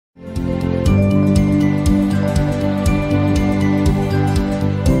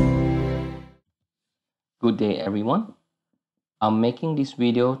Good day everyone. I'm making this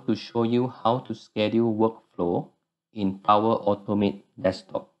video to show you how to schedule workflow in Power Automate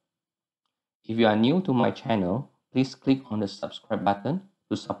Desktop. If you are new to my channel, please click on the subscribe button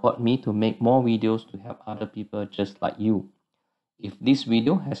to support me to make more videos to help other people just like you. If this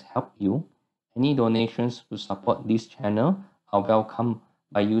video has helped you, any donations to support this channel are welcome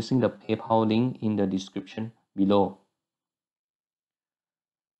by using the PayPal link in the description below.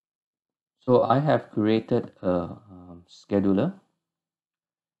 So I have created a scheduler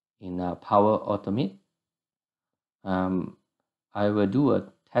in Power Automate. I will do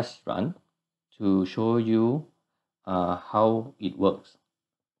a test run to show you how it works.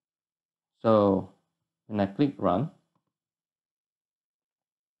 So when I click run,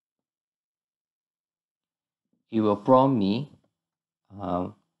 it will prompt me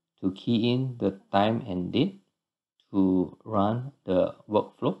to key in the time and date to run the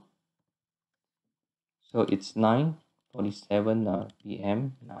workflow. So it's 9:47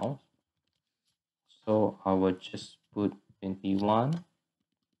 p.m. now. So I will just put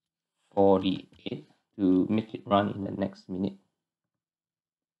 21:48 to make it run in the next minute.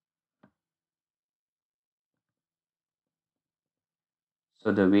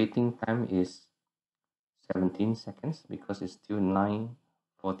 So the waiting time is 17 seconds because it's still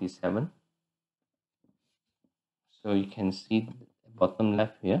 9:47. So you can see the bottom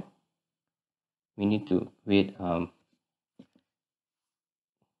left here. We need to wait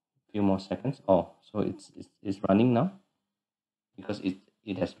few more seconds. Oh, so it's running now because it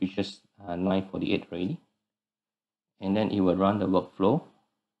has reached 9:48 already, and then it will run the workflow.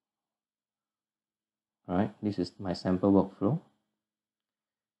 All right, this is my sample workflow.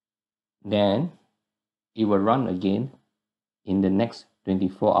 Then it will run again in the next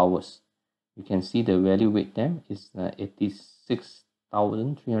 24 hours. You can see the value wait time is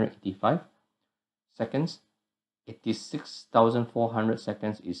 86,385 seconds. 86,400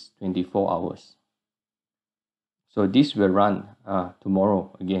 seconds is 24 hours. So this will run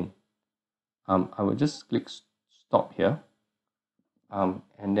tomorrow again. I will just click stop here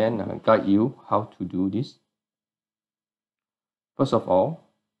and then guide you how to do this. First of all,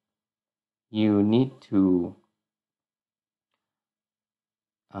 you need to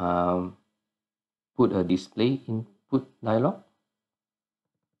put a display input dialog.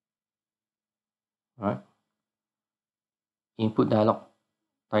 All right. Input dialog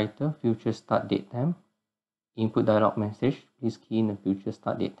title, future start date time. Input dialog message, please key in the future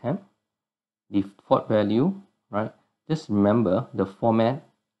start date time. Default value, right? Just remember the format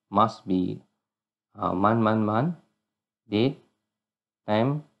must be month, date,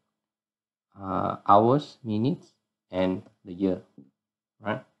 time, hours, minutes, and the year,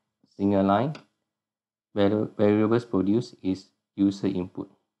 right? Single line. Variables produced is user input.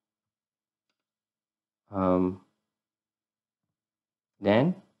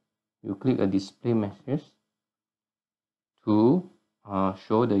 Then you click a display message to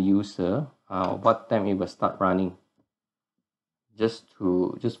show the user what time it will start running, just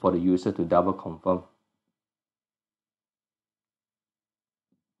for the user to double confirm.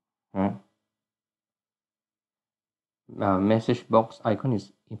 Right. Message box icon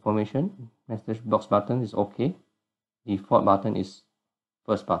is information. Message box button is okay. Default button is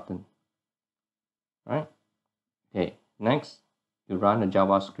first button. Right. Okay. Next, you run a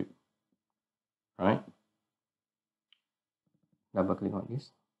JavaScript. Right. Double click on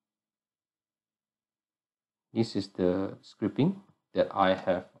this. This is the scripting that I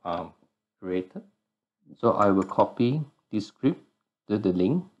have created. So I will copy this script to the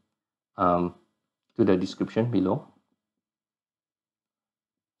link to the description below.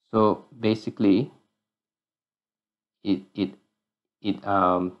 So basically, it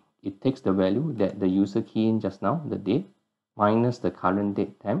takes the value that the user key in just now, the date, minus the current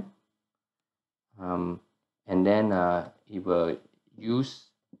date time, and then it will use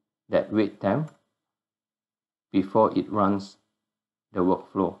that wait time before it runs the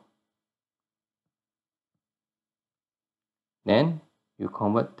workflow. Then you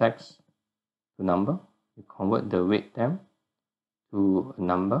convert text to number. You convert the wait time to a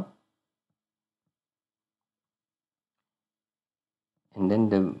number, and then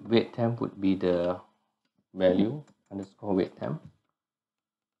the wait time would be the value underscore wait time.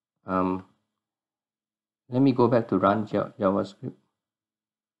 Let me go back to run JavaScript.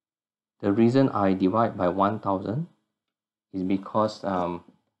 The reason I divide by 1000 is because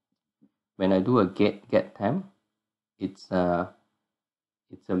when I do a get time, it's a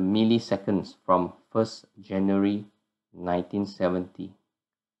milliseconds from 1st January 1970.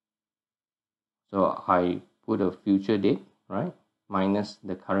 So I put a future date, right, minus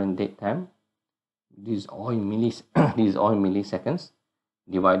the current date time, This is all in this is all in milliseconds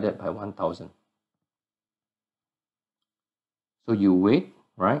divided by 1000. So you wait,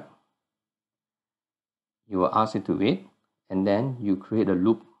 right? You will ask it to wait, and then you create a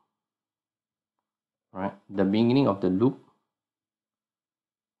loop, right? The beginning of the loop,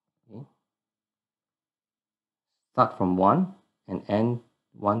 okay, start from 1 and end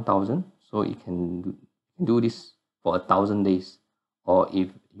 1000. So you can do this for 1000 days, or if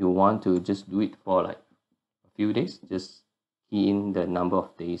you want to just do it for like a few days, just key in the number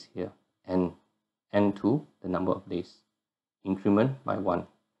of days here and n2 the number of days, increment by 1.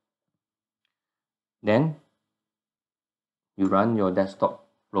 Then you run your desktop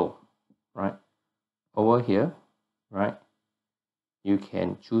flow, right? Over here, right, you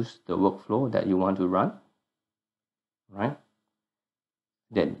can choose the workflow that you want to run, right?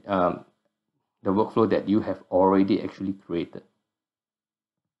 That the workflow that you have already actually created,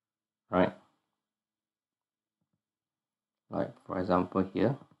 right? Like for example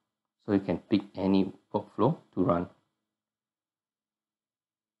here, so you can pick any workflow to run.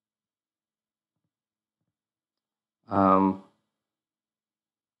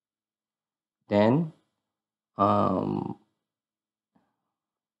 Then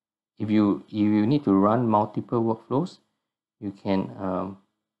if you need to run multiple workflows, you can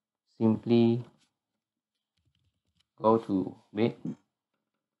simply go to WaitTime,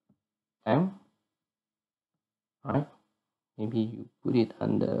 right? Maybe you put it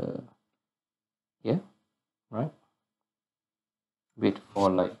under here, right? Wait for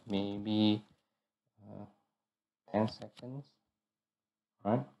like maybe 10 seconds,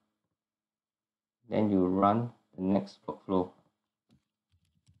 right? Then you run the next workflow,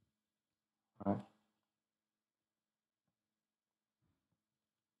 right?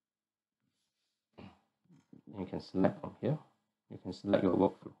 You can select from here. You can select your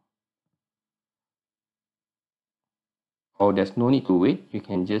workflow. Or there's no need to wait. You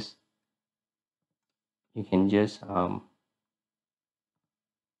can just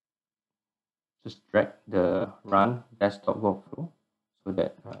drag the run desktop workflow so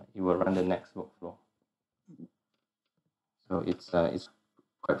that it will run the next workflow. So it's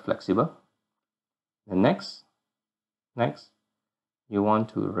quite flexible. The next you want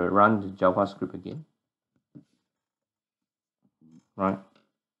to run the JavaScript again, right?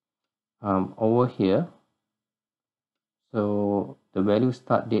 Over here, so the value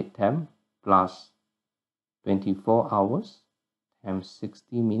start date time plus 24 hours times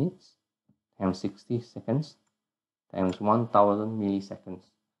 60 minutes times 60 seconds times 1000 milliseconds.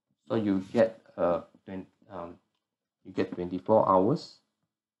 So you get 24 hours,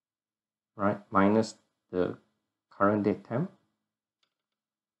 right, minus the current date time,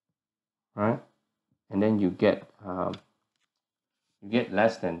 right, and then you get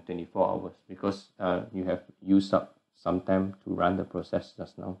less than 24 hours because you have used up some time to run the process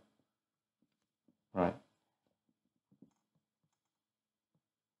just now, right?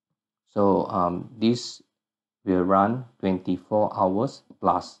 So this will run 24 hours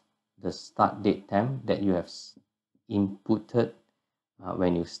plus the start date time that you have inputted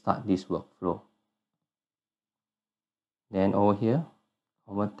when you start this workflow. Then over here,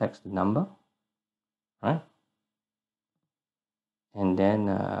 over text the number, right? And then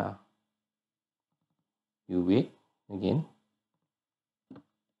you wait again,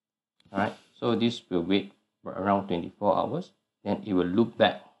 right? So this will wait for around 24 hours. Then it will loop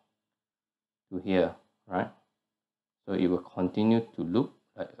back to here, right? So it will continue to loop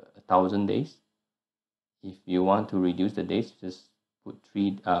like 1000 days. If you want to reduce the days, just put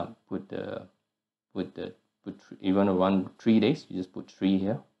three. You want to run 3 days, you just put 3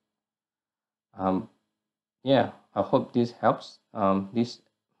 here. Yeah, I hope this helps. This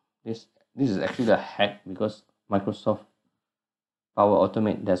is actually a hack because Microsoft Power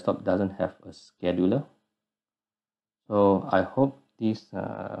Automate Desktop doesn't have a scheduler. So I hope this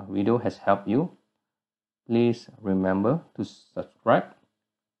video has helped you. Please remember to subscribe,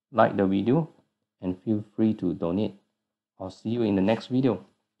 like the video, and feel free to donate. I'll see you in the next video.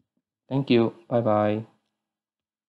 Thank you. Bye bye.